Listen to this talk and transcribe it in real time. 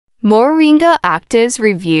Moringa Actives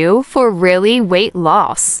Review for Really Weight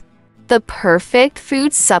Loss. The perfect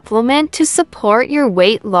food supplement to support your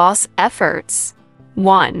weight loss efforts.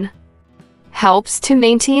 1. Helps to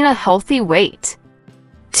maintain a healthy weight.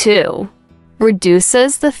 2.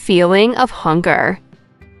 Reduces the feeling of hunger.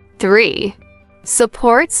 3.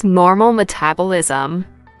 Supports normal metabolism.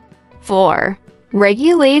 4.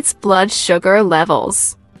 Regulates blood sugar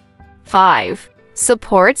levels. 5.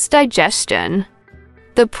 Supports digestion.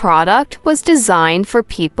 The product was designed for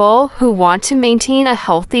people who want to maintain a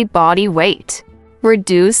healthy body weight,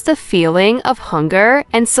 reduce the feeling of hunger,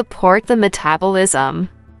 and support the metabolism.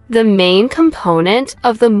 The main component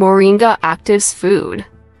of the Moringa Actives food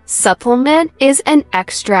supplement is an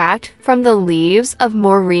extract from the leaves of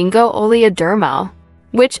Moringa oleoderma,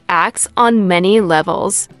 which acts on many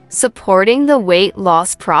levels, supporting the weight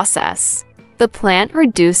loss process. The plant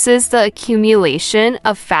reduces the accumulation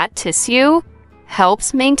of fat tissue,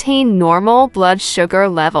 helps maintain normal blood sugar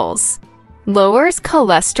levels, lowers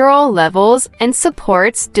cholesterol levels, and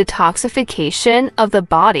supports detoxification of the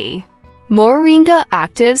body. Moringa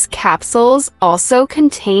Actives capsules also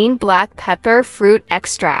contain black pepper fruit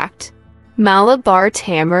extract, Malabar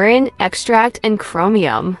tamarind extract, and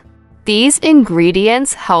chromium. These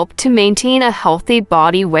ingredients help to maintain a healthy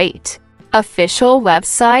body weight. Official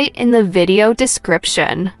website in the video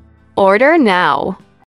description. Order now.